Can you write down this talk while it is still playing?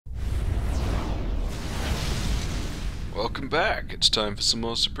welcome back. It's time for some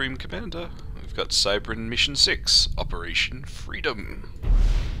more Supreme Commander. We've got Cybran Mission 6, Operation Freedom.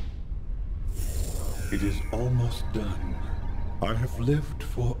 It is almost done. I have lived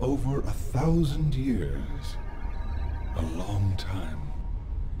for over 1,000 years. A long time.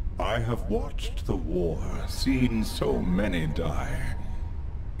 I have watched the war, seen so many die.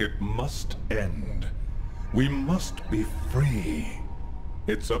 It must end. We must be free.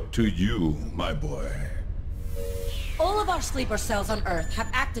 It's up to you, my boy. All of our sleeper cells on Earth have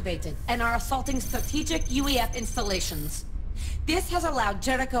activated and are assaulting strategic UEF installations. This has allowed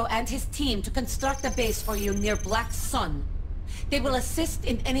Jericho and his team to construct a base for you near Black Sun. They will assist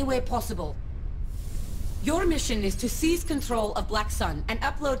in any way possible. Your mission is to seize control of Black Sun and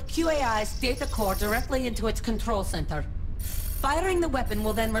upload QAI's data core directly into its control center. Firing the weapon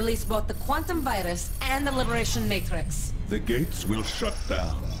will then release both the quantum virus and the liberation matrix. The gates will shut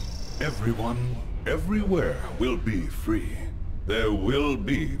down. Everyone, everywhere will be free. There will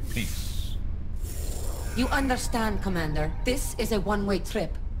be peace. You understand, Commander. This is a one-way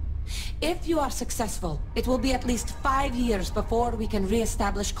trip. If you are successful, it will be at least 5 years before we can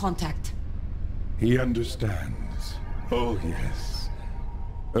re-establish contact. He understands. Oh, yes.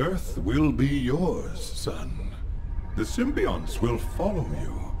 Earth will be yours, son. The symbionts will follow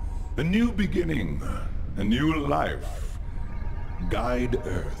you. A new beginning. A new life. Guide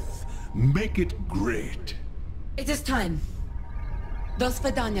Earth. Make it great. It is time. Dos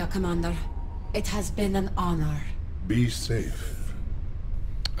Vidania, Commander. It has been an honor. Be safe.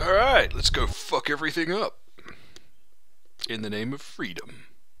 Alright, let's go fuck everything up. In the name of freedom.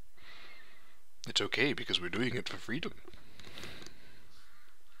 It's okay because we're doing it for freedom.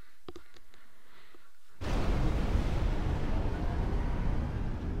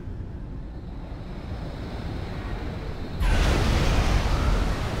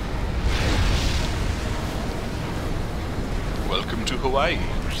 Welcome to Hawaii.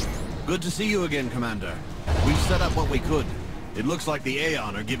 Good to see you again, Commander. We've set up what we could. It looks like the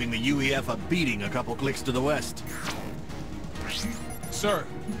Aeon are giving the UEF a beating a couple clicks to the west. Sir,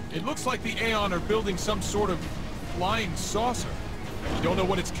 it looks like the Aeon are building some sort of flying saucer. We don't know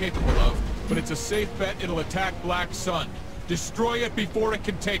what it's capable of, but it's a safe bet it'll attack Black Sun. Destroy it before it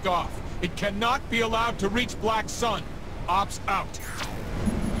can take off. It cannot be allowed to reach Black Sun. Ops out.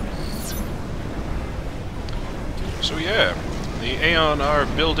 So yeah, the Aeon are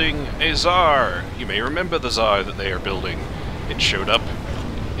building a Tsar. You may remember the Tsar that they are building. It showed up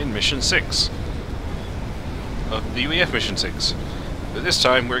in Mission 6. Of the UEF Mission 6. But this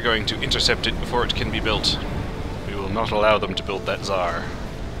time we're going to intercept it before it can be built. We will not allow them to build that Tsar.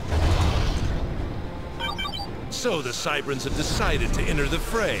 So the Cybrans have decided to enter the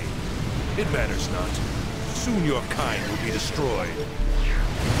fray. It matters not. Soon your kind will be destroyed.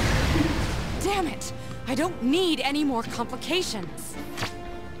 Damn it! I don't need any more complications.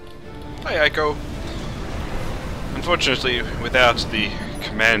 Hi, Aiko. Unfortunately, without the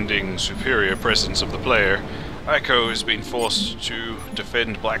commanding, superior presence of the player, Aiko has been forced to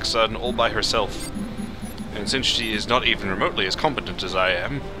defend Black Sun all by herself. And since she is not even remotely as competent as I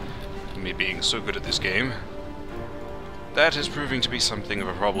am, me being so good at this game, that is proving to be something of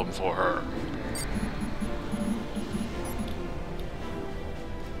a problem for her.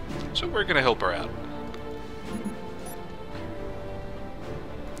 So we're gonna help her out.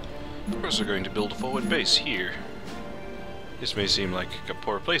 We're also going to build a forward base here. This may seem like a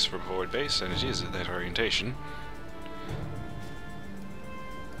poor place for a forward base, and it is at that orientation.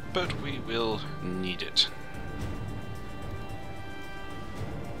 But we will need it.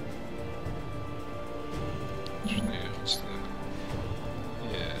 What's the...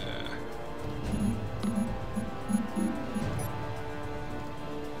 Yeah...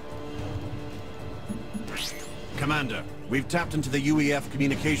 Commander, we've tapped into the UEF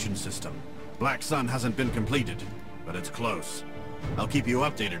communication system. Black Sun hasn't been completed, but it's close. I'll keep you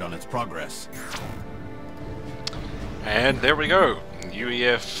updated on its progress. And there we go.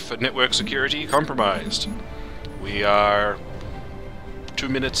 UEF network security compromised. We are 2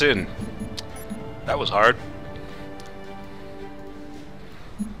 minutes in. That was hard.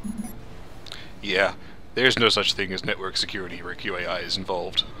 Yeah, there's no such thing as network security where QAI is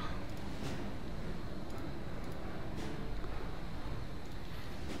involved.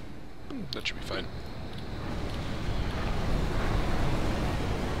 That should be fine.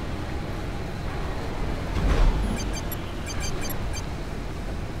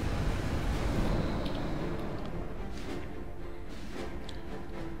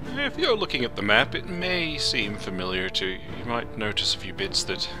 If you're looking at the map, it may seem familiar to you. You might notice a few bits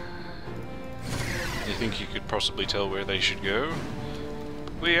that you think you could possibly tell where they should go.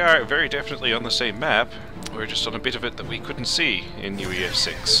 We are very definitely on the same map. We're just on a bit of it that we couldn't see in UEF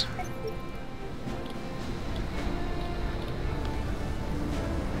 6.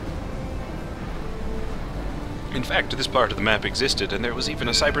 In fact, this part of the map existed, and there was even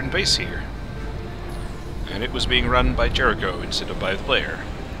a Cybran base here. And it was being run by Jericho instead of by the player.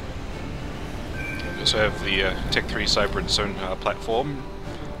 We also have the Tech 3 Cybran sonar platform.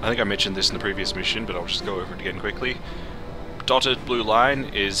 I think I mentioned this in the previous mission, but I'll just go over it again quickly. Dotted blue line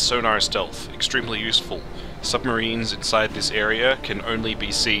is sonar stealth, extremely useful. Submarines inside this area can only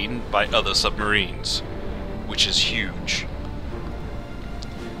be seen by other submarines, which is huge.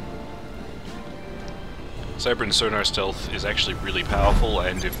 Cybran sonar stealth is actually really powerful,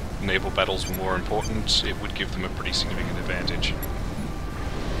 and if naval battles were more important, it would give them a pretty significant advantage.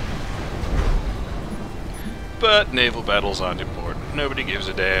 But naval battles aren't important. Nobody gives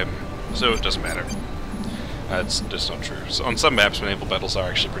a damn, so it doesn't matter. That's just not true. So on some maps, naval battles are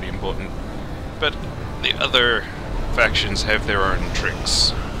actually pretty important, but the other factions have their own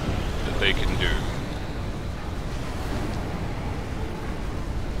tricks that they can do.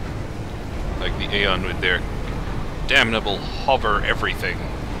 Like the Aeon with their damnable hover everything.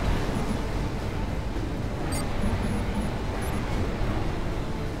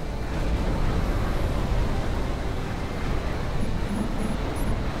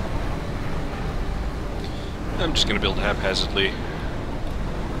 I'm just going to build haphazardly.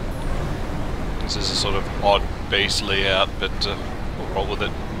 This is a sort of odd base layout, but we'll roll with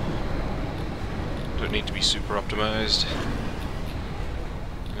it. Don't need to be super optimized.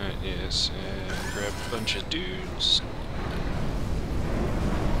 Alright, yes, and grab a bunch of dudes.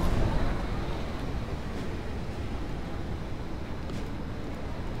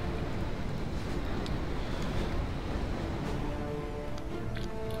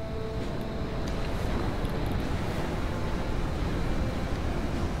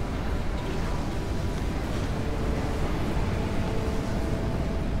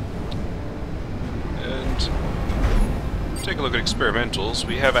 Take a look at experimentals.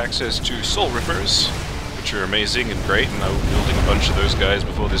 We have access to Soul Rippers, which are amazing and great, and I'll be building a bunch of those guys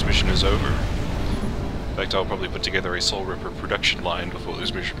before this mission is over. In fact, I'll probably put together a Soul Ripper production line before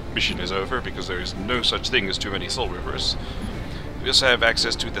this mission is over, because there is no such thing as too many Soul Rippers. We also have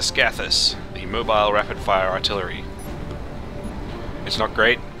access to the Scathus, the mobile rapid-fire artillery. It's not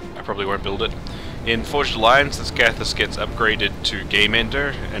great. I probably won't build it. In Forged Alliance, the Scathus gets upgraded to Game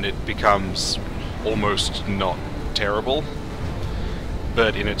Ender, and it becomes almost not terrible,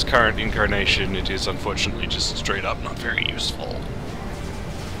 but in its current incarnation it is unfortunately just straight up not very useful.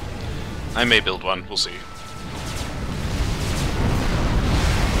 I may build one, we'll see.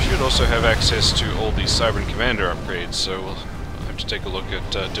 Should also have access to all these Cybran Commander upgrades, so we'll have to take a look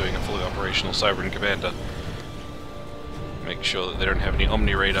at doing a fully operational Cybran Commander. Make sure that they don't have any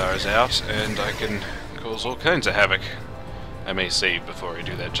Omni radars out, and I can cause all kinds of havoc. I may save before I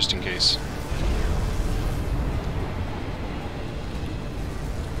do that, just in case.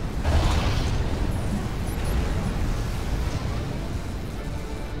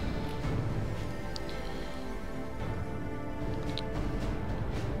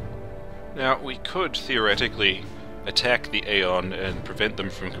 Now, we could theoretically attack the Aeon and prevent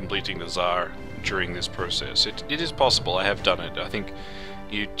them from completing the Tsar during this process. It is possible, I have done it. I think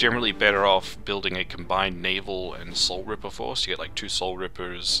you're generally better off building a combined naval and Soul Ripper force. You get like 2 Soul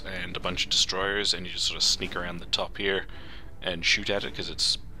Rippers and a bunch of destroyers, and you just sort of sneak around the top here and shoot at it, because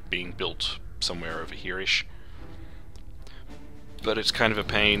it's being built somewhere over here-ish. But it's kind of a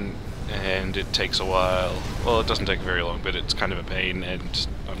pain, and it takes a while. Well, it doesn't take very long, but it's kind of a pain, and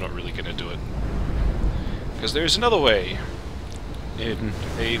I'm not really going to do it. Because there's another way, in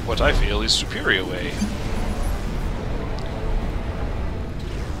a, what I feel is superior way.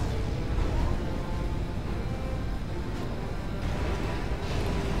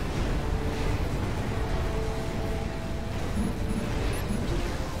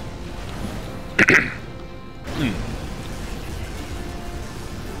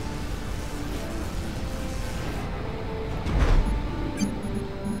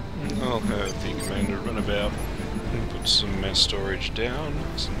 I'll have the commander run about and put some mass storage down,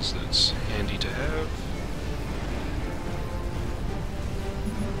 since that's handy to have.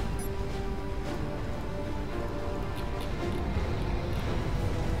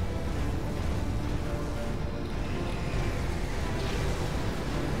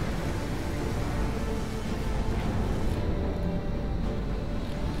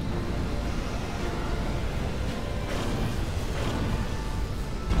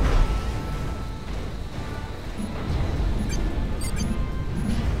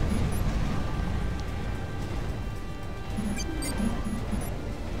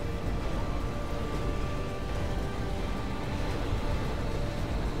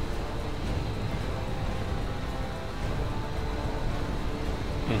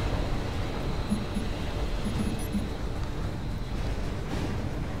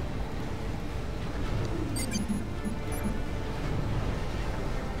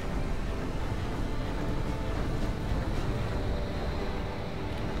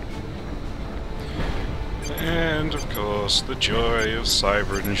 course, the joy of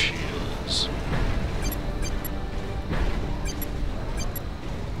Cybran shields.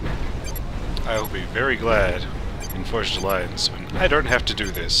 I will be very glad in Forged Alliance when I don't have to do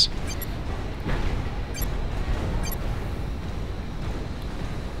this.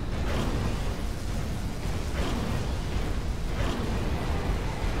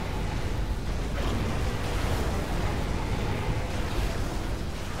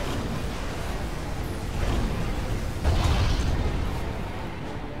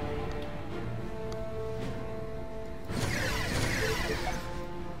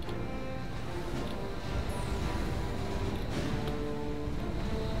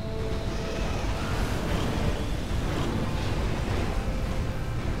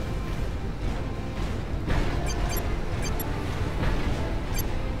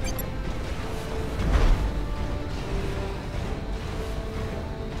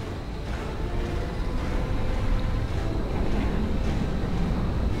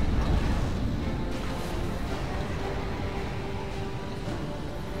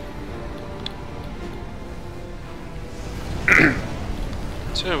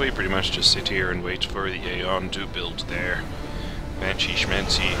 So we pretty much just sit here and wait for the Aeon to build their Banshee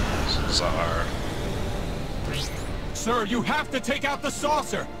Schmancy Tsar. Sir, you have to take out the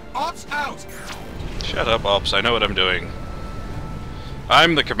saucer! Ops out! Shut up, Ops, I know what I'm doing.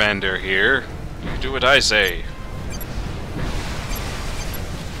 I'm the commander here. You do what I say.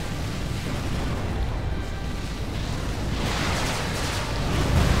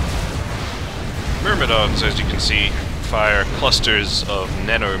 Myrmidons, as you can see, fire clusters of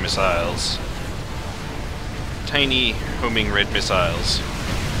nano-missiles. Tiny, homing red missiles.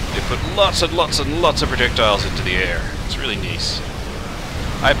 They put lots and lots and lots of projectiles into the air. It's really nice.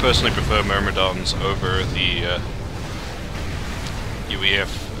 I personally prefer Myrmidons over the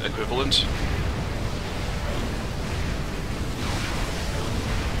UEF equivalent.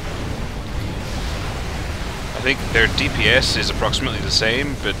 I think their DPS is approximately the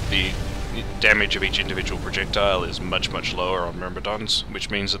same, but the damage of each individual projectile is much, much lower on Myrmidons, which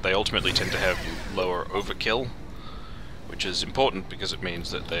means that they ultimately tend to have lower overkill, which is important because it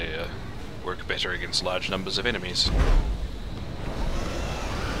means that they work better against large numbers of enemies.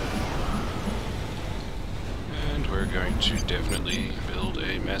 And we're going to definitely build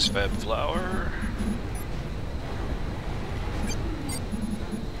a mass fab flower.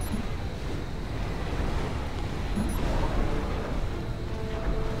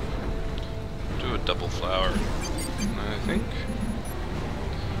 Double flower, I think.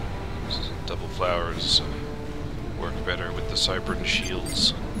 Double flowers work better with the Cybran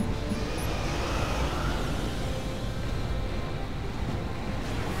shields.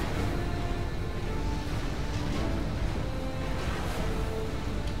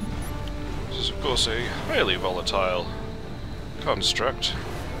 This is, of course, a highly volatile construct.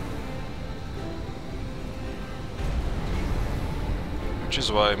 Which is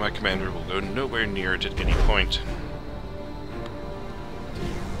why my commander will go nowhere near it at any point.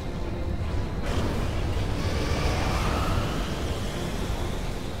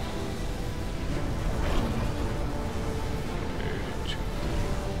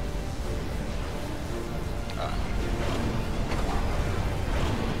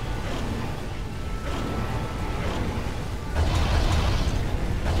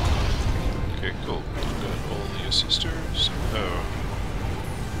 Okay, cool. Got all the assisters. Oh.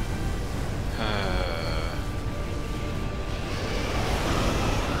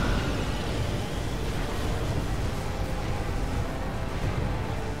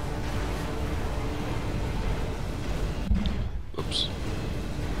 Oops.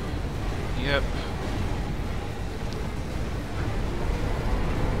 Yep.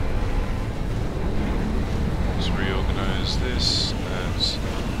 Let's reorganize this as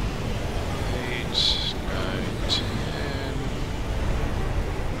 8, 9, 10.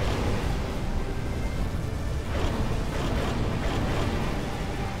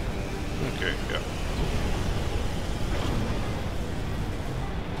 Okay, yeah.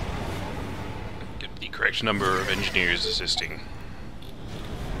 Get the correct number of engineers assisting.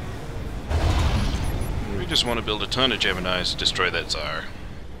 We just want to build a ton of Geminis to destroy that Tsar.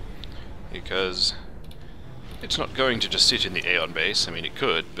 Because it's not going to just sit in the Aeon base. I mean, it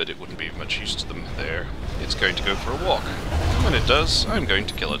could, but it wouldn't be of much use to them there. It's going to go for a walk. And when it does, I'm going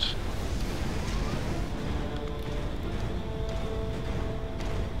to kill it.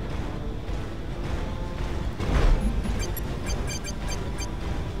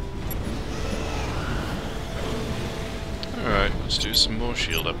 Alright, let's do some more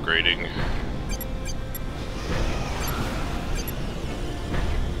shield upgrading.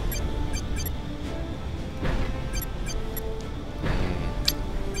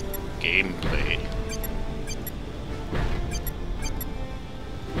 gameplay.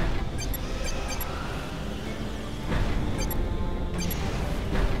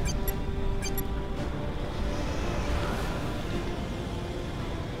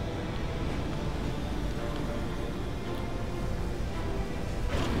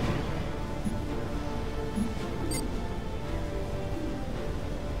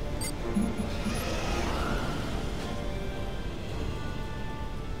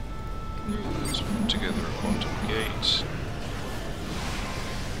 Let's put together a quantum gate.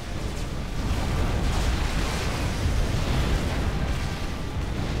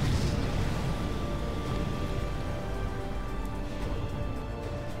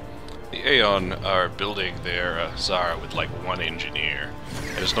 The Aeon are building their Zara with like one engineer.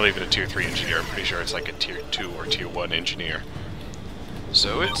 And it's not even a tier 3 engineer, I'm pretty sure it's like a tier 2 or tier 1 engineer.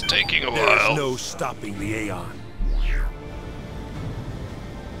 So it's taking a while. There's no stopping the Aeon.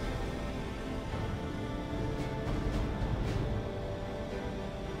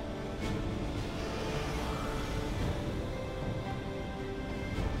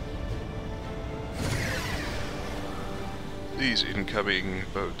 These incoming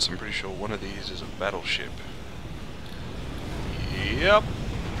boats, I'm pretty sure one of these is a battleship. Yep.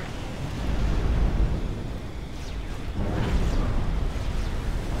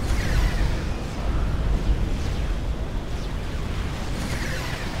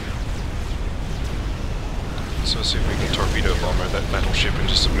 So let's see if we can torpedo bomber that battleship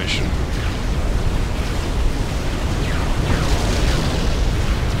into submission.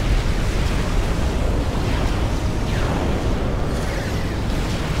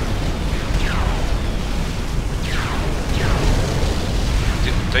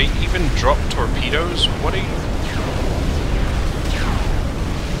 They even drop torpedoes? What are you...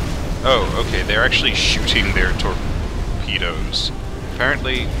 Oh, okay, they're actually shooting their torpedoes.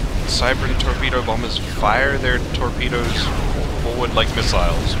 Apparently, Cybran torpedo bombers fire their torpedoes forward like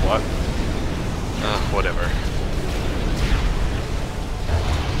missiles. What? Whatever.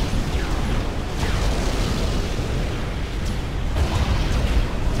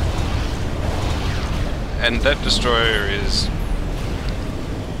 And that destroyer is...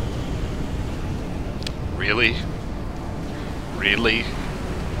 Really? Really?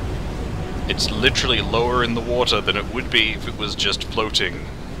 It's literally lower in the water than it would be if it was just floating.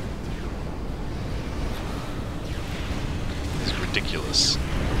 It's ridiculous.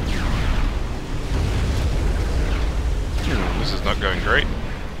 This is not going great.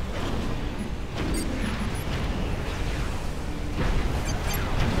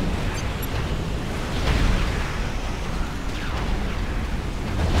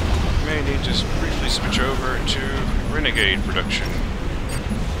 May need to briefly switch over to Renegade production.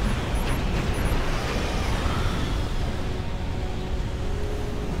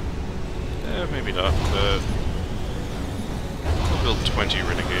 Maybe not, but we'll build 20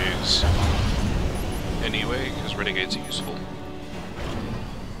 Renegades anyway, because Renegades are useful.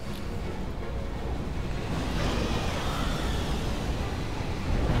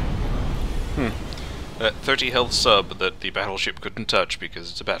 30 health sub that the battleship couldn't touch because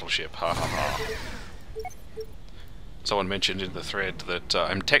it's a battleship, ha ha ha. Someone mentioned in the thread that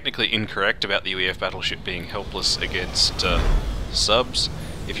I'm technically incorrect about the UEF battleship being helpless against subs.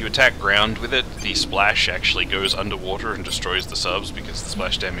 If you attack ground with it, the splash actually goes underwater and destroys the subs because the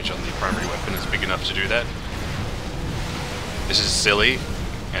splash damage on the primary weapon is big enough to do that. This is silly,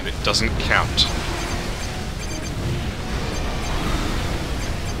 and it doesn't count.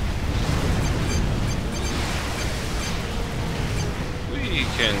 We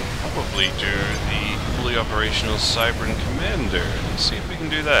can probably do the fully operational Cybran Commander. Let's see if we can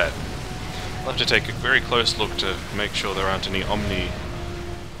do that. I'll have to take a very close look to make sure there aren't any Omni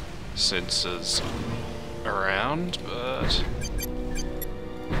sensors around, but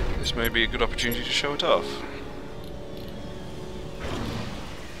this may be a good opportunity to show it off.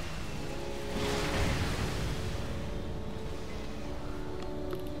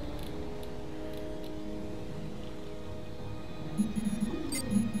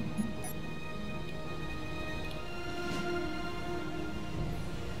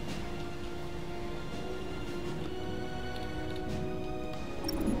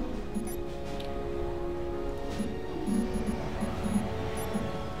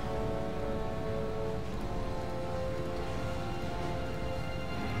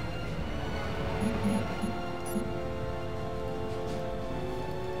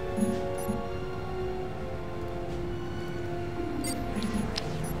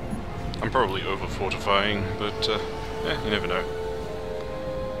 I'm probably over-fortifying, but you never know.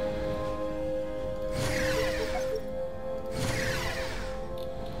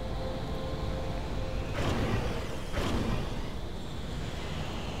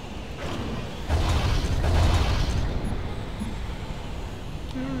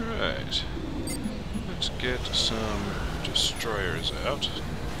 get some destroyers out.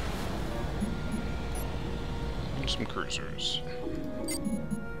 And some cruisers.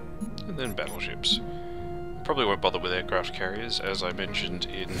 And then battleships. Probably won't bother with aircraft carriers. As I mentioned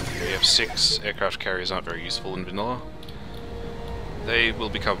in UEF6, aircraft carriers aren't very useful in vanilla. They will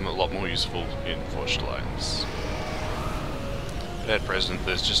become a lot more useful in Forged Alliance. But at present,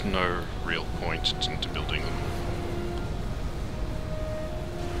 there's just no real point into building them.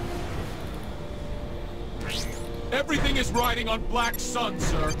 Everything is riding on Black Sun,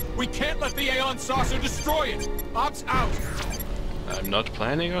 sir. We can't let the Aeon saucer destroy it. Ops out. I'm not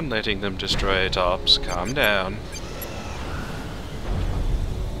planning on letting them destroy it, Ops. Calm down.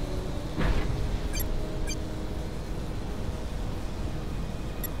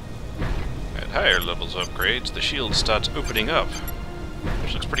 At higher levels of upgrades, the shield starts opening up,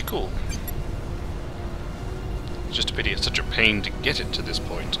 which looks pretty cool. It's just a pity it's such a pain to get it to this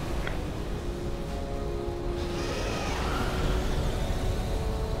point.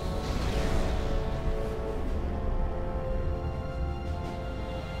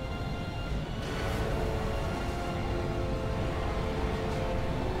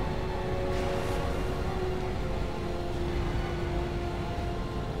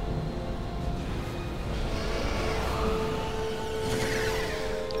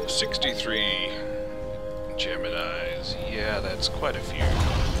 Geminis. Yeah, that's quite a few.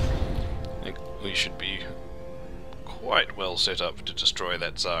 I think we should be quite well set up to destroy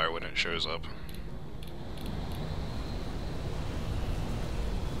that Tsar when it shows up.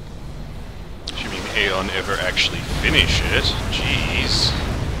 Assuming Aeon ever actually finish it. Jeez.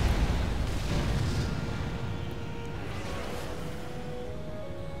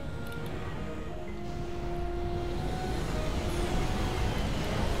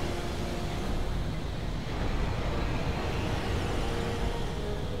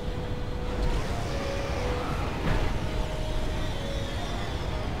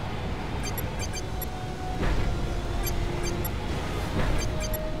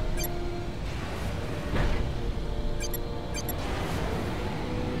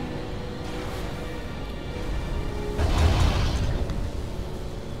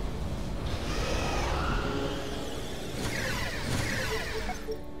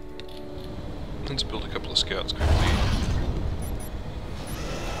 Let's build a couple of scouts quickly.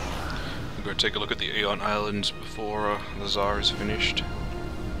 We'll go take a look at the Aeon Islands before the Tsar is finished.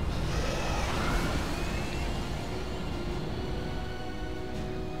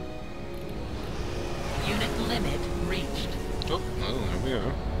 Unit limit reached. Oh, well, there we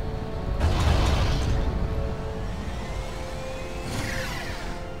are.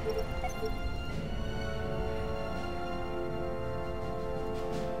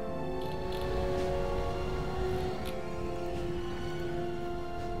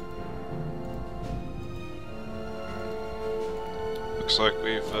 Looks like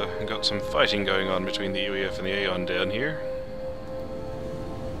we've got some fighting going on between the UEF and the Aeon down here.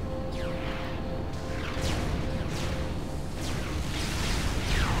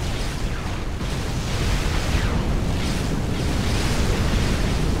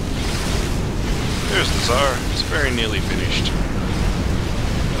 There's the Tsar. It's very nearly finished.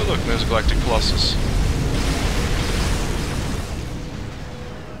 Oh look, there's a Galactic Colossus.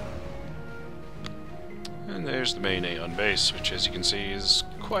 And there's the main Aeon base, which as you can see is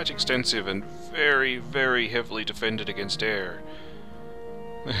quite extensive and very, very heavily defended against air.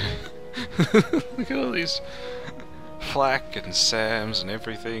 Look at all these flak and SAMs and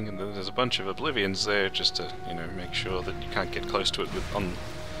everything, and there's a bunch of Oblivions there just to, you know, make sure that you can't get close to it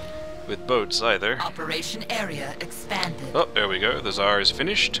with boats either. Operation area expanded. Oh, there we go. The Tsar is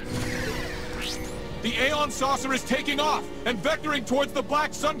finished. The Aeon saucer is taking off and vectoring towards the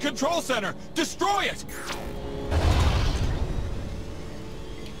Black Sun Control Center. Destroy it!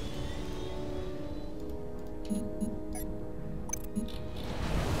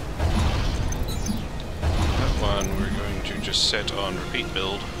 That one we're going to just set on repeat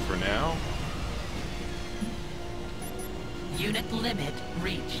build for now. Unit limit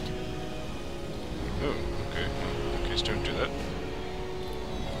reached. Oh, okay. Well, in case don't do that.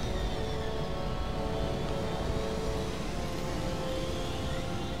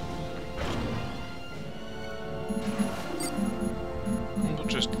 We'll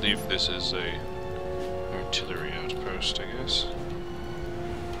just leave this as a artillery outpost, I guess.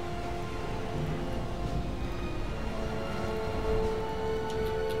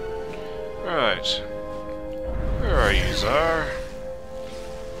 Right. Where are you, Tsar?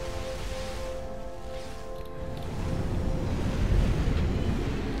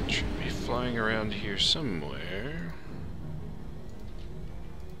 Should be flying around here somewhere.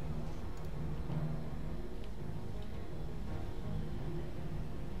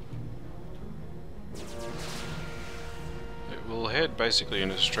 head basically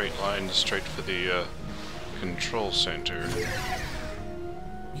in a straight line straight for the control center.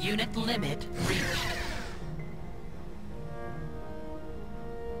 Unit limit reached.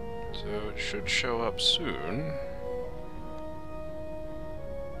 So it should show up soon.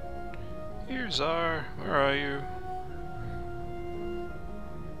 Here's our... where are you?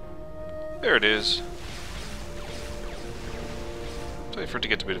 There it is. Wait for it to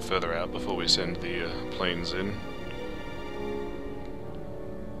get a bit further out before we send the planes in.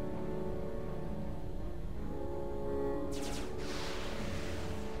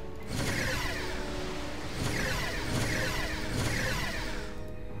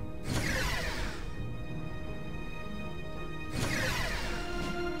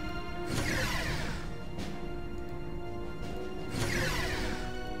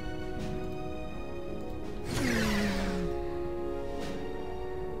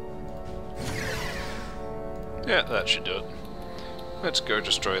 Yeah, that should do it. Let's go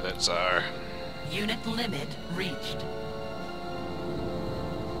destroy that Tsar. Unit limit reached.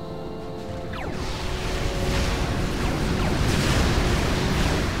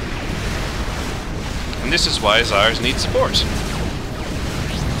 And this is why Tsars need support.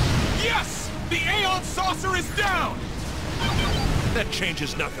 Yes! The Aeon saucer is down! That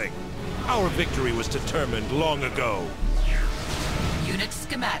changes nothing. Our victory was determined long ago. Unit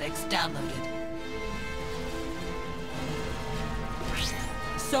schematics downloaded.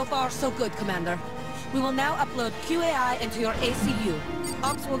 So far, so good, Commander. We will now upload QAI into your ACU.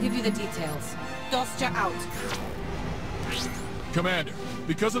 Ops will give you the details. Dostja out. Commander,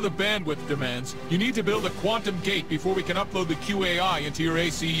 because of the bandwidth demands, you need to build a quantum gate before we can upload the QAI into your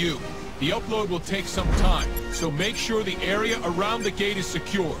ACU. The upload will take some time, so make sure the area around the gate is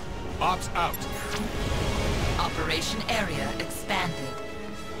secure. Ops out. Operation area expanded.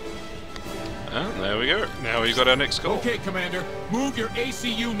 Oh, there we go. Now we've got our next goal. Okay, Commander. Move your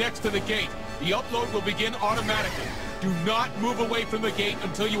ACU next to the gate. The upload will begin automatically. Do not move away from the gate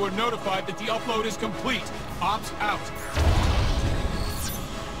until you are notified that the upload is complete. Ops out.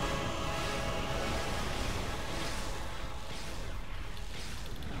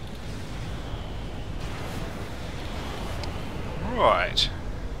 Right.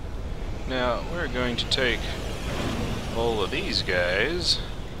 Now, we're going to take all of these guys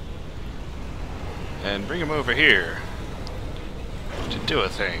and bring them over here to do a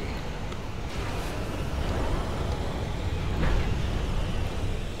thing.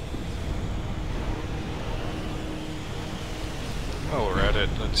 While we're at it,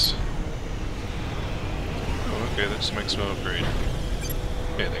 let's... oh, okay, that's maximum upgrade.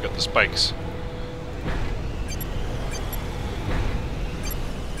 Okay, they got the spikes.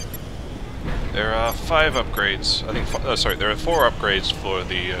 There are 5 upgrades. I think. Sorry, there are 4 upgrades for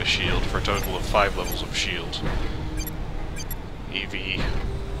the shield, for a total of 5 levels of shield.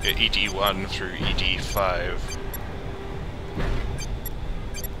 ED1 through ED5.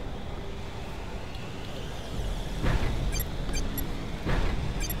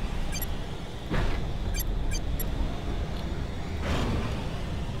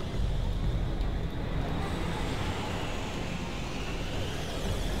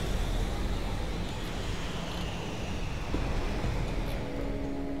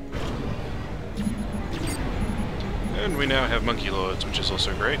 And we now have Monkey Lords, which is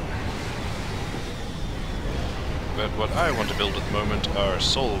also great. But what I want to build at the moment are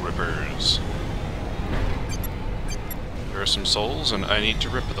Soul Rippers. There are some souls, and I need to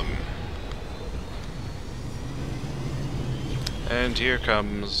rip them. And here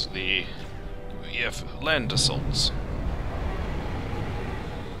comes the land assaults.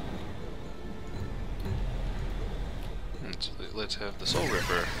 Let's have the Soul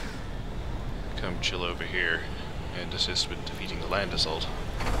Ripper come chill over here and assist with defeating the land assault.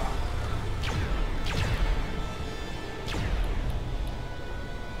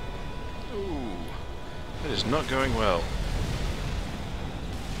 Ooh, that is not going well.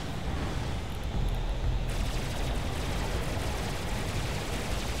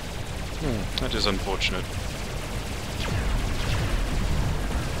 That is unfortunate.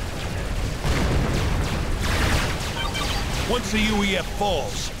 Once the UEF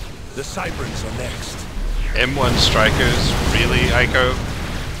falls, the Cybrans are next. M1 strikers? Really, Aiko?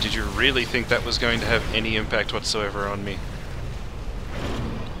 Did you really think that was going to have any impact whatsoever on me?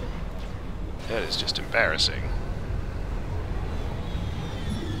 That is just embarrassing.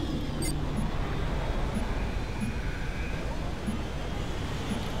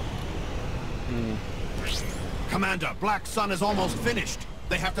 Commander, Black Sun is almost finished.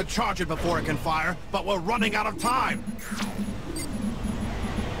 They have to charge it before it can fire, but we're running out of time.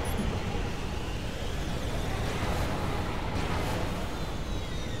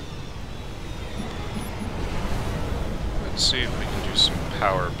 let's see if we can do some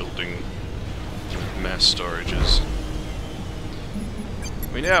power building with mass storages.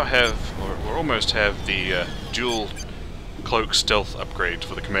 We now have, or we almost have, the dual cloak stealth upgrade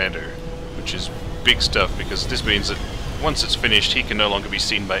for the commander, which is big stuff because this means that once it's finished he can no longer be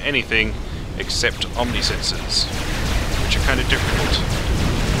seen by anything except omnisensors, which are kind of difficult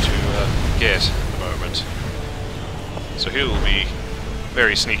to get at the moment. So he'll be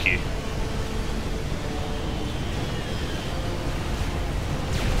very sneaky.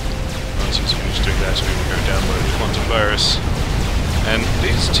 Once he's finished doing that, we will go download the quantum virus. And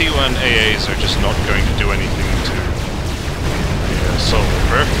these T1 AAs are just not going to do anything to the Soul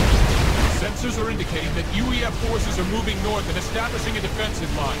Reaper. Sensors are indicating that UEF forces are moving north and establishing a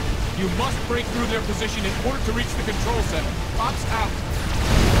defensive line. You must break through their position in order to reach the control center. Ops out.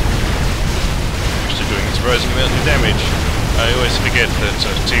 Actually doing a surprising amount of damage. I always forget that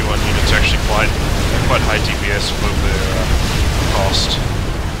T1 units are actually quite high DPS for their cost.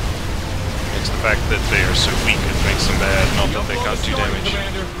 It's the fact that they are so weak that makes them bad, not that they can't do damage.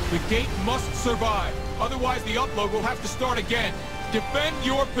 Commander, the gate must survive. Otherwise, the upload will have to start again. Defend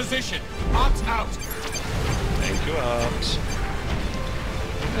your position. Ops out. Thank you, Ops.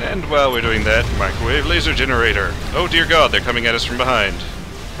 And while we're doing that, microwave laser generator. Oh dear God, they're coming at us from behind.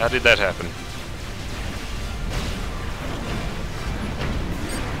 How did that happen?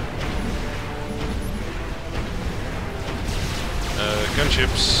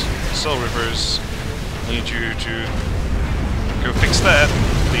 Gunships, Soul Reapers, need you to go fix that,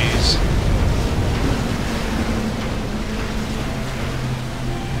 please.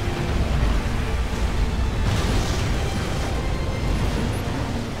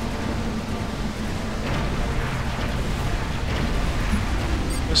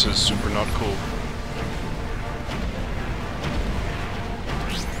 This is super not cool.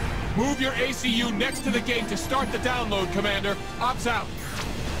 Move your ACU next to the gate to start the download, Commander. Ops out.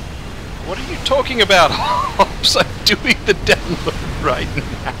 What are you talking about, Ops? I'm doing the download right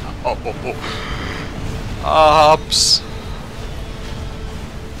now. Ops.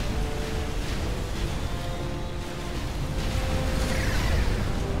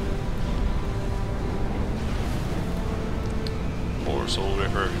 Poor Soul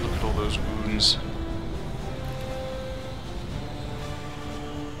Reaper. Look at all those wounds.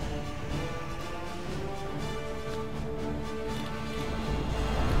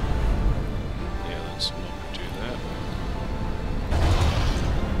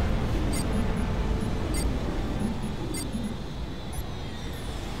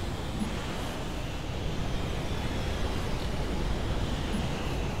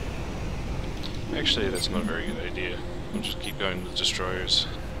 Actually, that's not a very good idea. We'll just keep going with destroyers.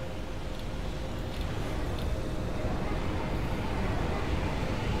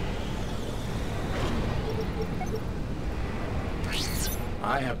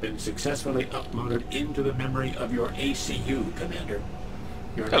 I have been successfully uploaded into the memory of your ACU, Commander.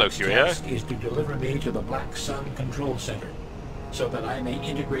 Your Hello, next QAI. task is to deliver me to the Black Sun Control Center, so that I may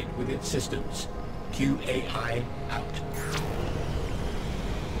integrate with its systems. QAI out.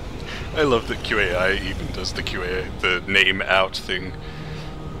 I love that QAI even does the the name out thing.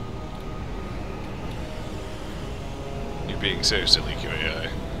 You're being so silly, QAI.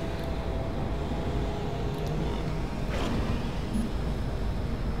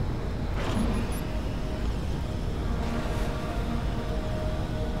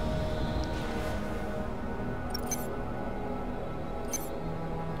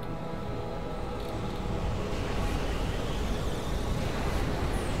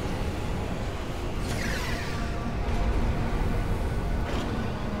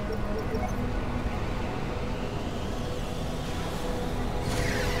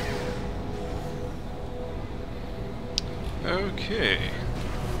 Okay.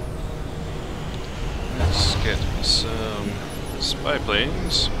 Let's get some spy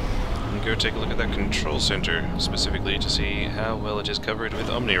planes and go take a look at that control center, specifically to see how well it is covered with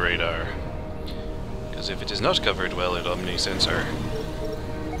Omni radar. Because if it is not covered well at Omni sensor,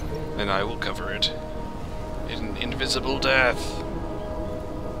 then I will cover it in invisible death.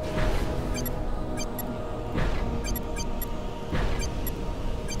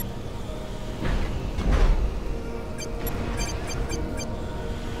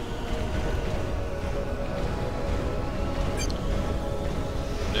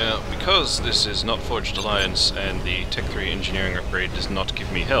 Now, because this is not Forged Alliance and the Tech 3 engineering upgrade does not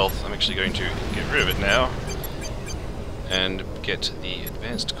give me health, I'm actually going to get rid of it now and get the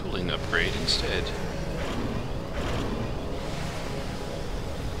advanced cooling upgrade instead.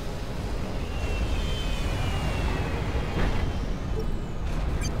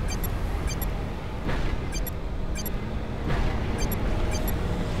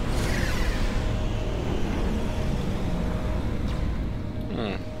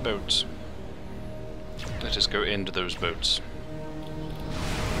 boats. Let us go into those boats.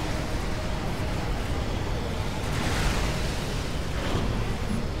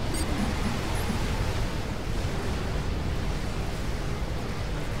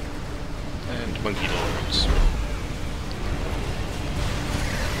 And monkey lords.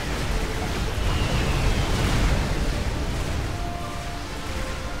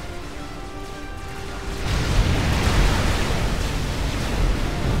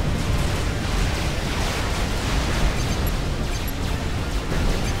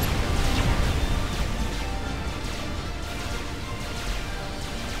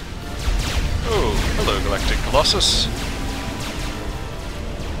 Galactic Colossus.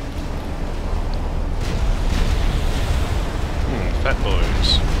 Fat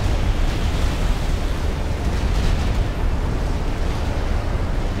boys.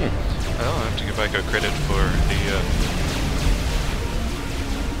 Well, I have to give Ico credit for the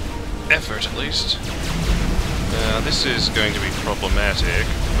effort, at least. This is going to be problematic,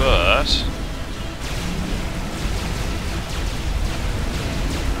 but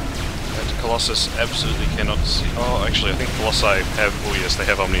Colossus absolutely cannot see. Oh, actually, I think Colossi have. Oh, yes, they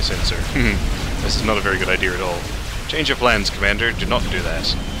have Omnisensor. This is not a very good idea at all. Change your plans, Commander. Do not do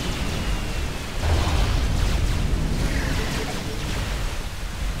that.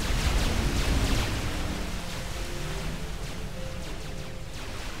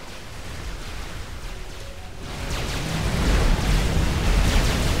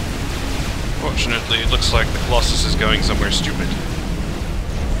 Fortunately, it looks like the Colossus is going somewhere stupid.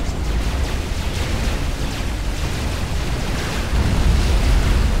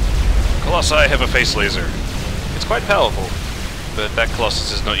 Colossi have a phase laser. It's quite powerful, but that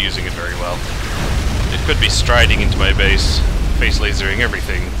Colossus is not using it very well. It could be striding into my base, phase lasering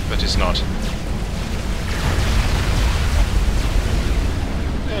everything, but it's not.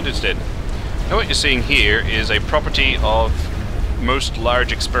 And it's dead. Now what you're seeing here is a property of most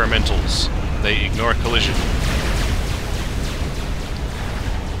large experimentals. They ignore collision.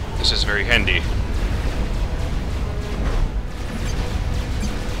 This is very handy.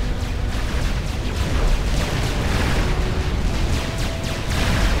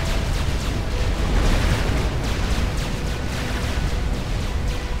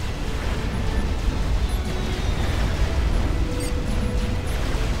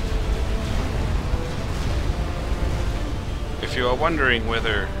 If you are wondering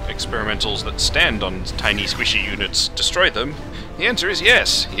whether experimentals that stand on tiny squishy units destroy them, the answer is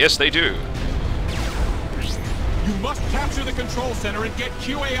yes. Yes, they do. You must capture the control center and get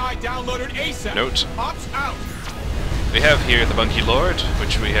QAI downloaded ASAP. Note. Ops out. We have here the Monkey Lord,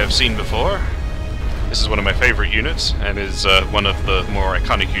 which we have seen before. This is one of my favorite units, and is one of the more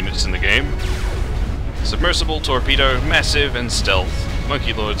iconic units in the game. Submersible, torpedo, massive, and stealth.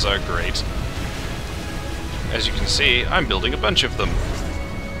 Monkey Lords are great. As you can see, I'm building a bunch of them.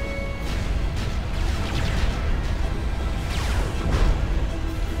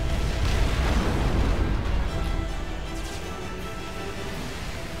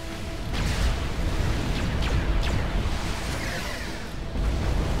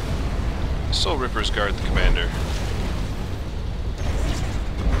 Soul Rippers guard the commander.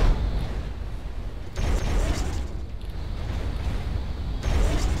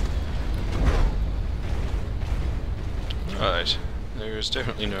 Right, there's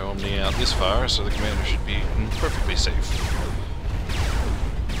definitely no Omni out this far, so the commander should be perfectly safe.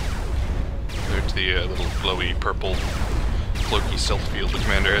 There's the little glowy purple cloaky stealth field the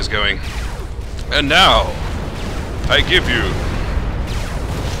commander has going. And now, I give you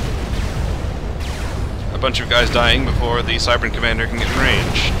a bunch of guys dying before the Cybran commander can get in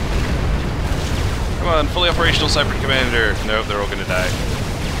range. Come on, fully operational Cybran commander. Nope, they're all gonna die.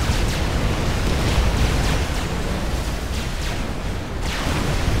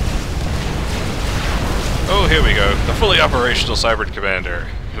 Oh, here we go. The fully operational Cybran commander.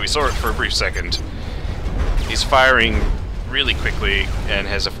 We saw it for a brief second. He's firing really quickly and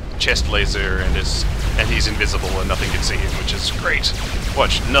has a chest laser and he's invisible and nothing can see him, which is great.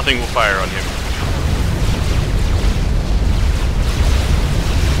 Watch, nothing will fire on him.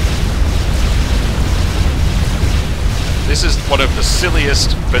 This is one of the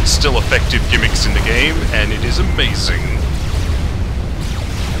silliest but still effective gimmicks in the game, and it is amazing.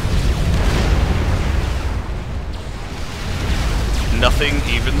 Nothing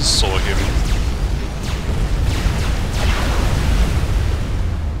even saw him.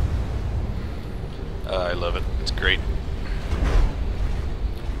 I love it. It's great.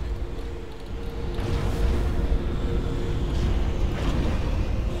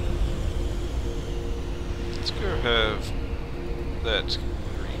 Let's go have that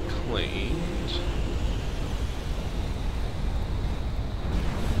green cleaned.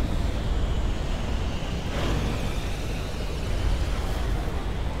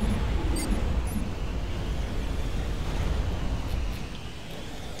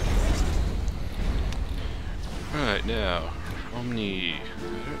 Right, now, Omni...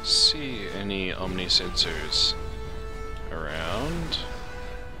 I don't see any Omni sensors around.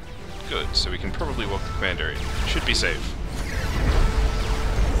 Good, so we can probably walk the commander in. Should be safe.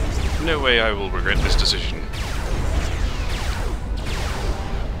 No way I will regret this decision.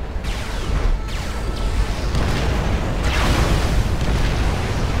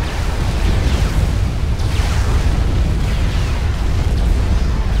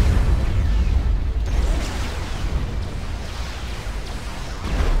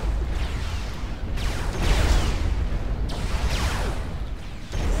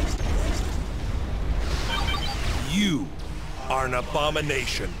 You are an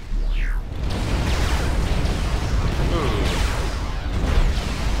abomination.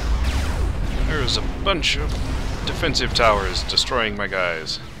 There's a bunch of defensive towers destroying my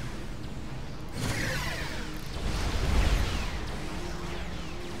guys.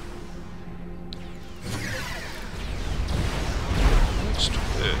 Let's do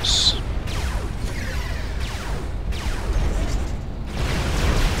this.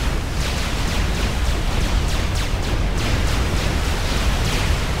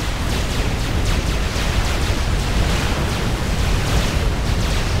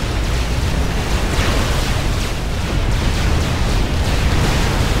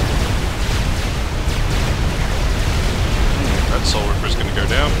 Soul Ripper's gonna go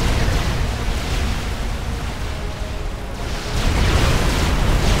down.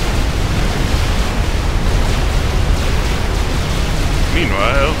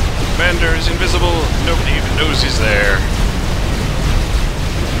 Meanwhile, Commander is invisible, nobody even knows he's there.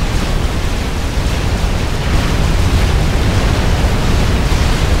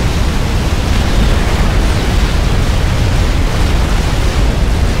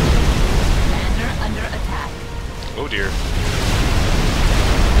 Commander under attack. Oh dear.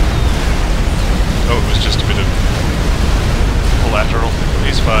 Oh, it was just a bit of collateral.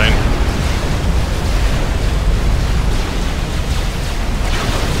 He's fine.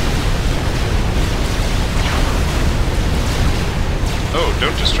 Oh,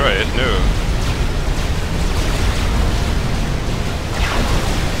 don't destroy it, no.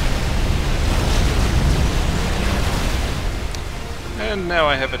 And now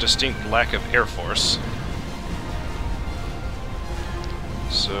I have a distinct lack of air force.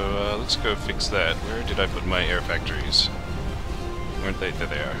 So let's go fix that. Where did I put my air factories? Weren't they? There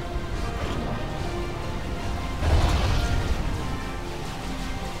they are.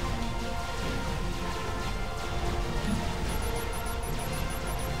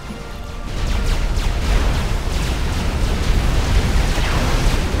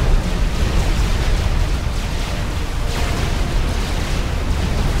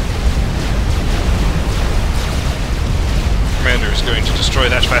 Commander is going to destroy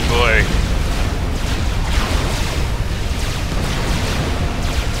that fat boy.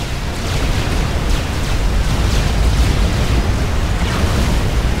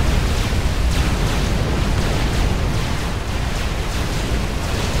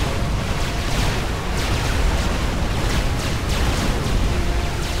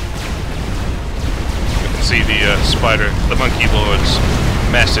 You can see the spider, the monkey lord's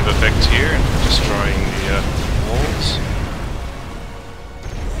massive effect here, destroying the walls.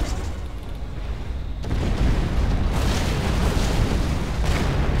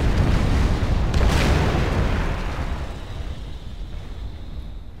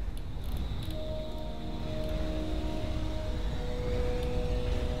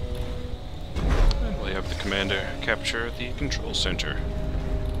 Commander capture the control center.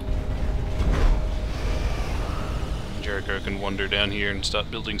 Jericho can wander down here and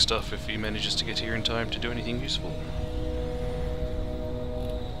start building stuff if he manages to get here in time to do anything useful.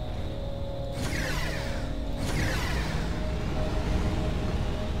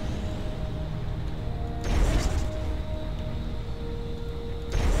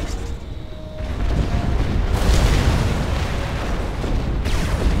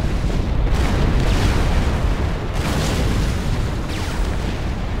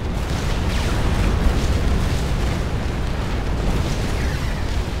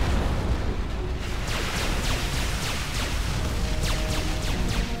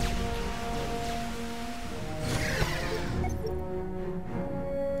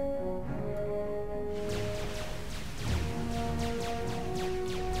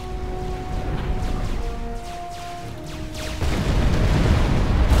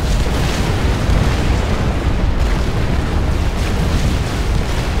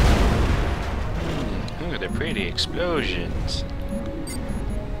 explosions.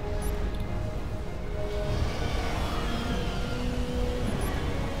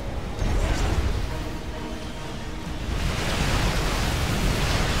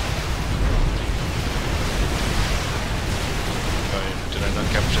 Did I not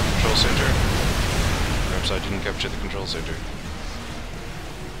capture the control center? Perhaps I didn't capture the control center.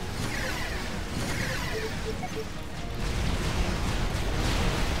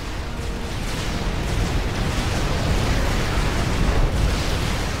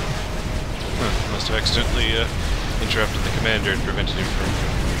 Must have accidentally interrupted the commander and prevented him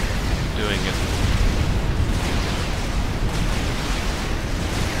from doing it.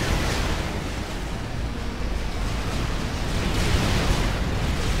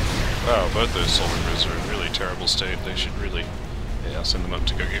 Wow, both those solar rivers are in really terrible state. They should really, yeah, send them up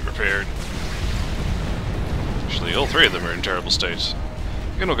to go get repaired. Actually, all three of them are in terrible states.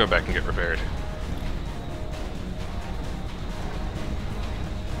 Again, we'll go back and get repaired.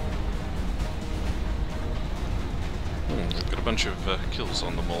 They've got a bunch of kills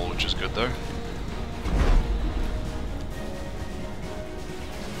on the mall, which is good though.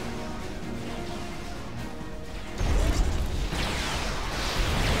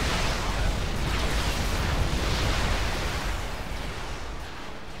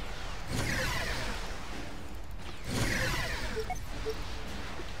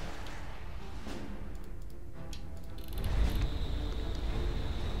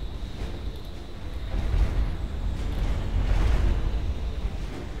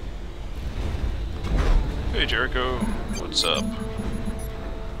 Hey Jericho, what's up?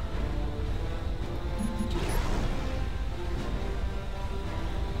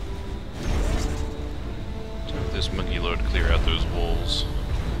 Let's have this monkey load clear out those walls.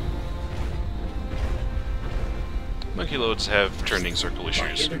 Monkey loads have turning circle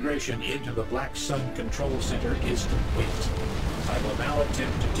issues. My integration into the Black Sun Control Center is complete. I will now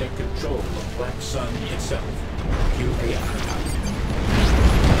attempt to take control of Black Sun itself. QAI.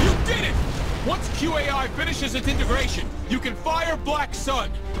 You did it! Once QAI finishes its integration, you can fire Black Sun.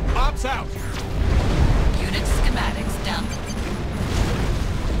 Ops out. Unit schematics done.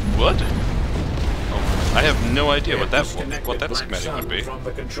 What? Oh, I have no idea what that Disconnected schematic Black would be. Sun from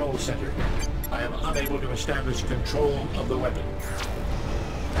the control center. I am unable to establish control of the weapon.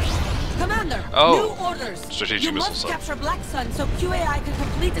 Commander, Oh, new orders. strategic you missile must sub. capture Black Sun so QAI can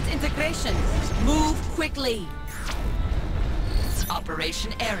complete its integration. Move quickly.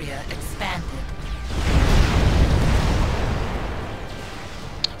 Operation area expanded.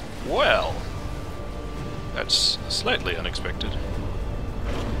 Well, that's slightly unexpected.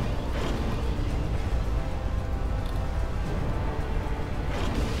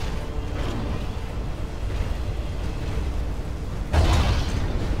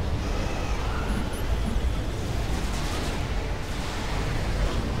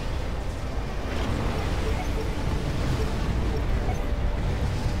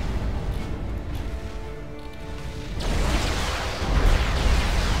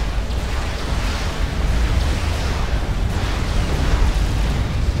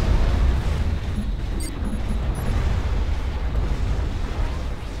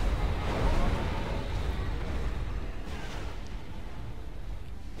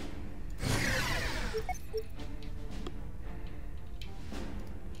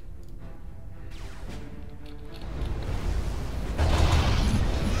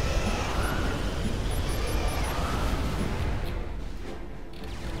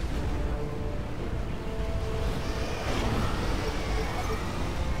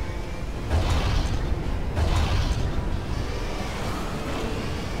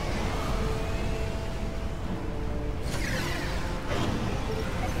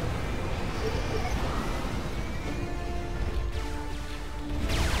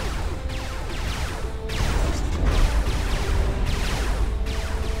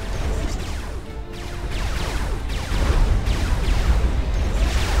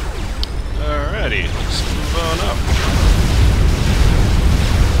 Alrighty, let's move on up.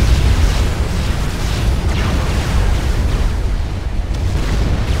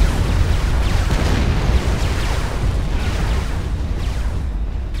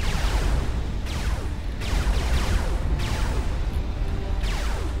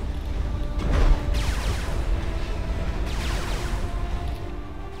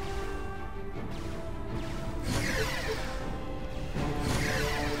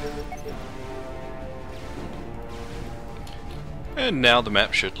 And now the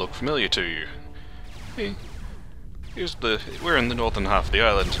map should look familiar to you. Hey, we're in the northern half of the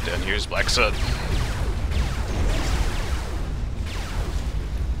island, and down here's Black Sun.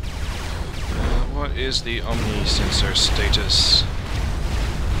 What is the Omni sensor status?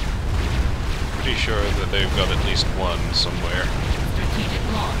 Pretty sure that they've got at least one somewhere.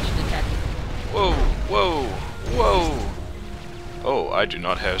 Strategic launch detected. Whoa, whoa, whoa! Oh, I do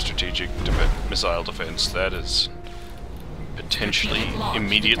not have strategic missile defense. That is potentially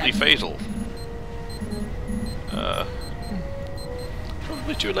immediately fatal.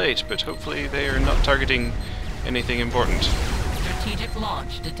 Probably too late, but hopefully they are not targeting anything important. Strategic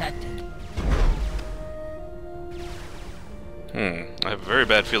launch detected. I have a very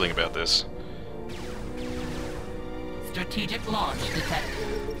bad feeling about this. Strategic launch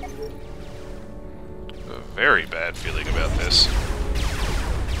detected. A very bad feeling about this.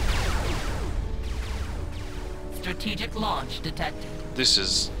 Strategic launch detected. This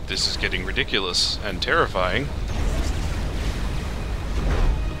is getting ridiculous and terrifying.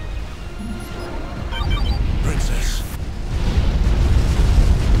 Princess.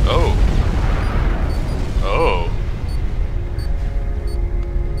 Oh. Oh.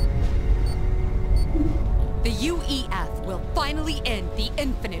 The UEF will finally end the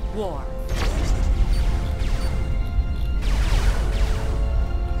Infinite War.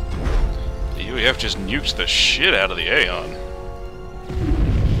 The UEF just nuked the shit out of the Aeon.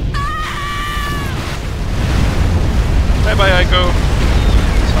 Bye-bye, Aiko.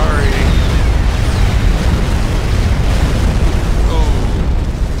 Sorry.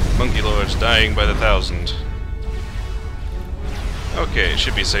 Oh. Monkey Lord's dying by the thousand. Okay, it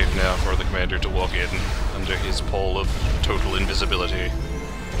should be safe now for the commander to walk in under his pole of total invisibility.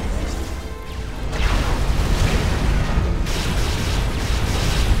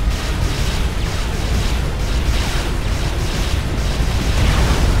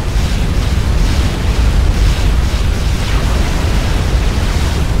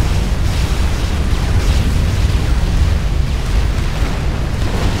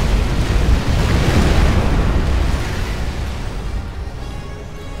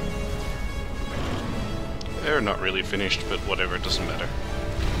 They're not really finished, but whatever, it doesn't matter.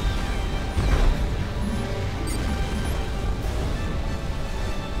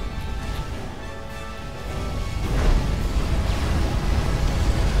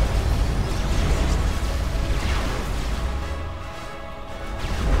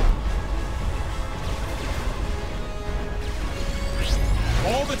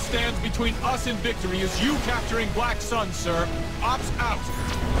 All that stands between us and victory is you capturing Black Sun, sir. Ops out.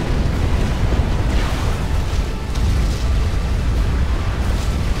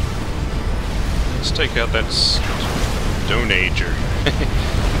 Let's take out that Stone Ager.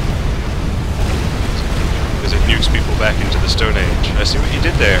 Because it nukes people back into the Stone Age. I see what you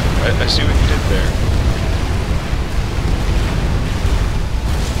did there. I see what you did there.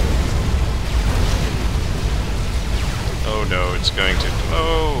 Oh no, it's going to...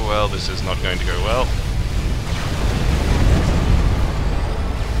 Oh, well, this is not going to go well.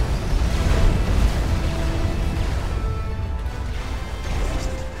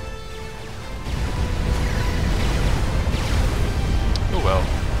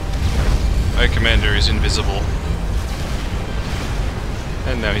 My commander is invisible.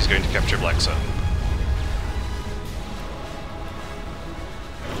 And now he's going to capture Black Sun.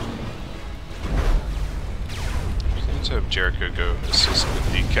 Let's have Jericho go assist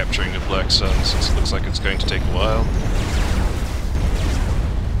with the capturing of Black Sun, since it looks like it's going to take a while.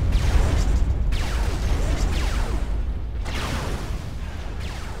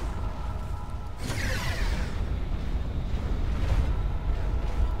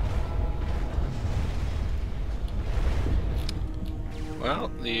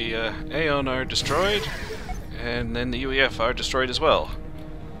 Well, the Aeon are destroyed, and then the UEF are destroyed as well.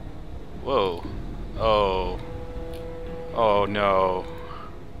 Whoa. Oh. Oh no.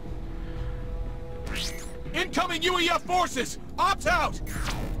 Incoming UEF forces! Opt out!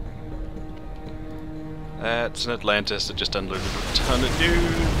 That's an Atlantis that just unloaded a ton of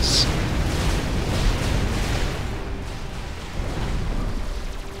dudes.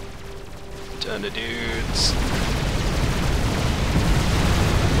 Ton of dudes.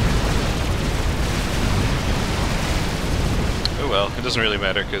 Oh well, it doesn't really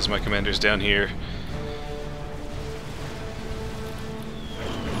matter because my commander's down here.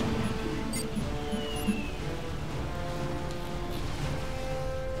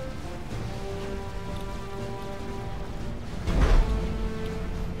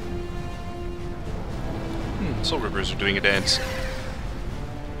 Soul Rippers are doing a dance.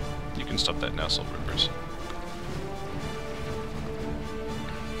 You can stop that now, Soul Rippers.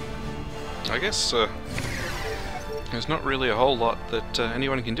 I guess there's not really a whole lot that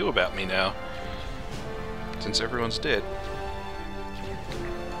anyone can do about me now, since everyone's dead.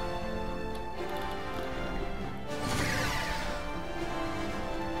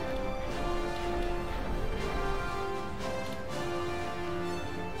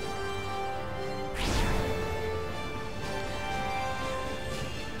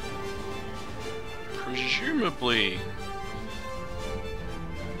 presumably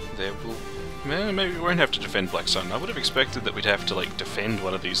there will... Well, maybe we won't have to defend Black Sun. I would have expected that we'd have to, like, defend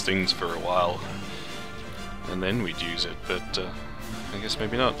one of these things for a while, and then we'd use it, but I guess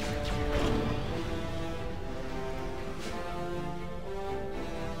maybe not.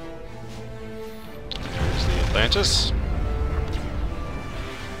 There's the Atlantis.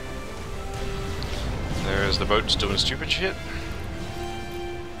 There's the boats doing stupid shit.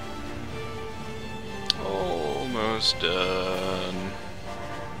 Almost done.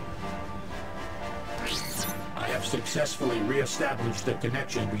 I have successfully re-established the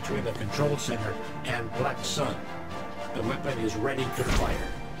connection between the control center and Black Sun. The weapon is ready to fire.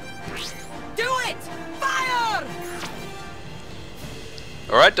 Do it! Fire!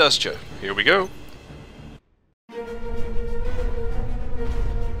 Alright, Dustcha, here we go.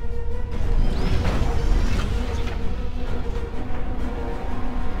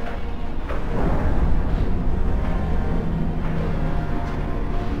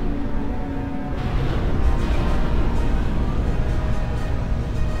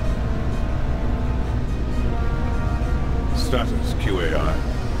 Status QAI.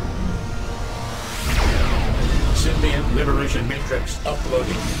 Symbiont Liberation Matrix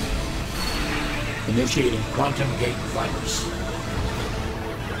uploading. Initiating Quantum Gate virus.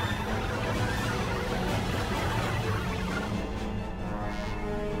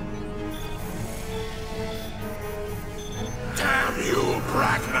 Damn you,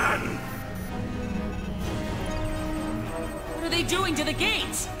 Brackman! What are they doing to the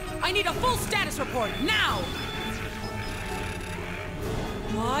gates? I need a full status report, now!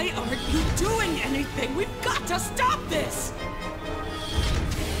 Why aren't you doing anything? We've got to stop this!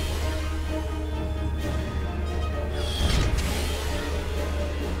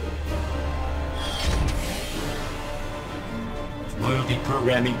 Loyalty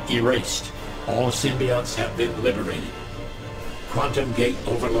programming erased. All symbionts have been liberated. Quantum Gate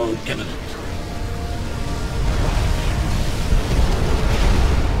overload imminent.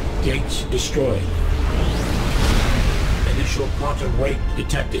 Gates destroyed. Initial quantum wake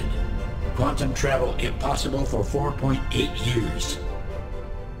detected. Quantum travel impossible for 4.8 years.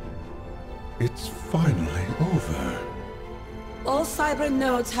 It's finally over. All Cybran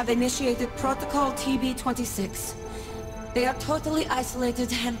nodes have initiated Protocol TB-26. They are totally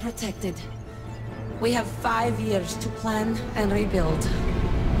isolated and protected. We have 5 years to plan and rebuild.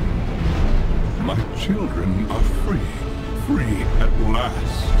 My children are free. Free at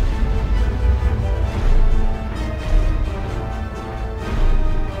last.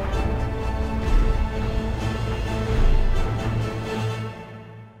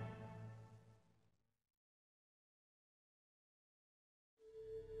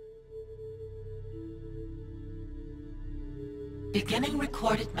 Beginning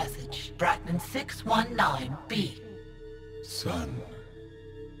recorded message. Brackman 619B. Son,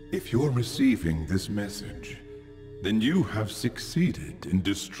 if you're receiving this message, then you have succeeded in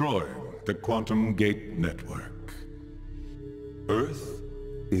destroying the Quantum Gate network. Earth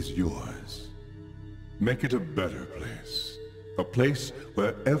is yours. Make it a better place. A place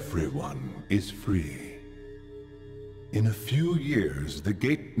where everyone is free. In a few years, the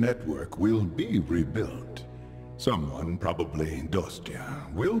Gate network will be rebuilt. Someone, probably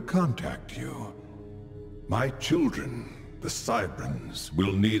Dostia, will contact you. My children, the Cybrans,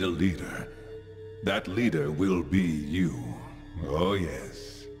 will need a leader. That leader will be you. Oh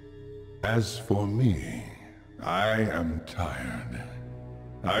yes. As for me, I am tired.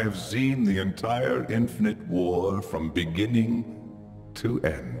 I have seen the entire Infinite War from beginning to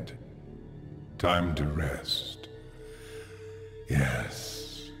end. Time to rest.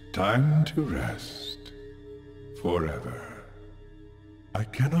 Yes, time to rest. Forever. I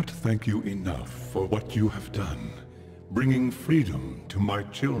cannot thank you enough for what you have done, bringing freedom to my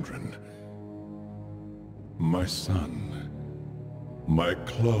children. My son, my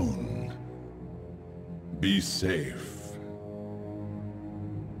clone. Be safe.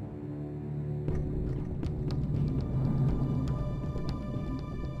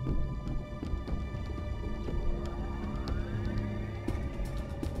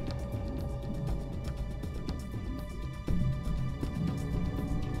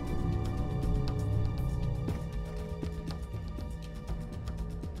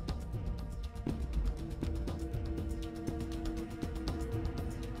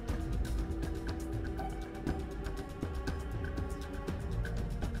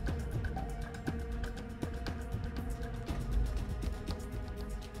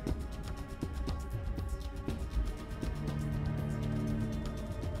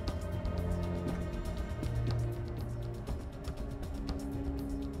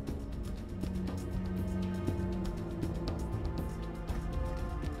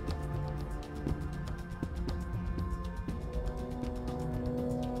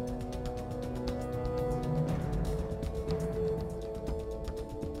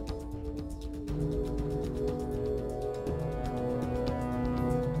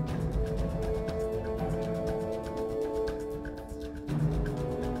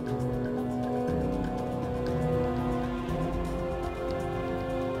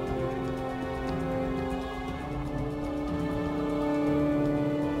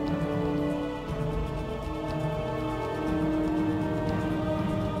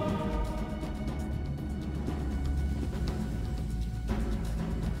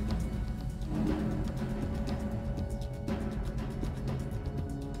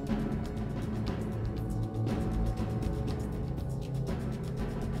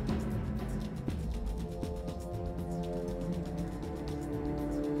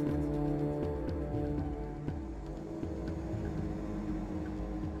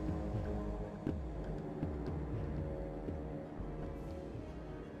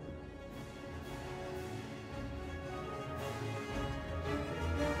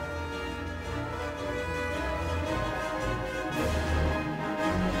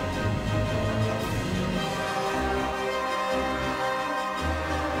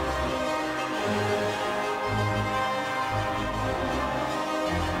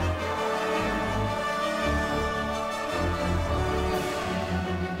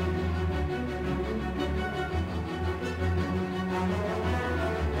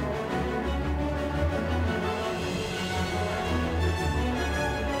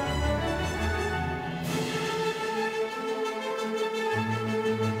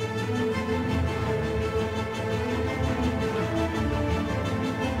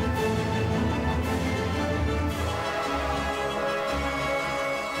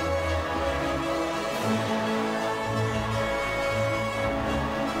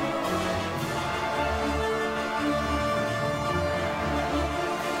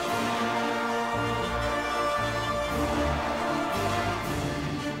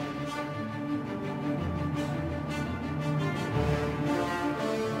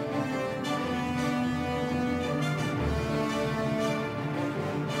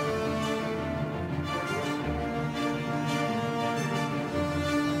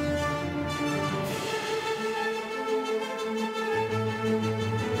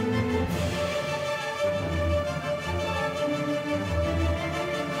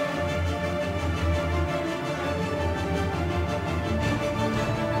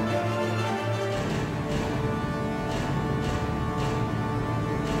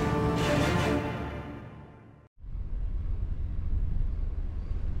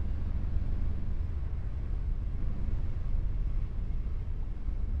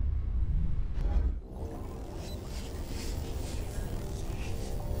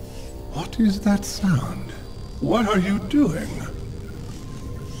 What is that sound? What are you doing?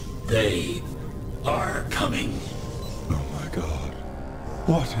 They are coming. Oh my god.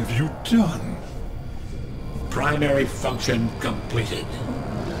 What have you done? Primary function completed.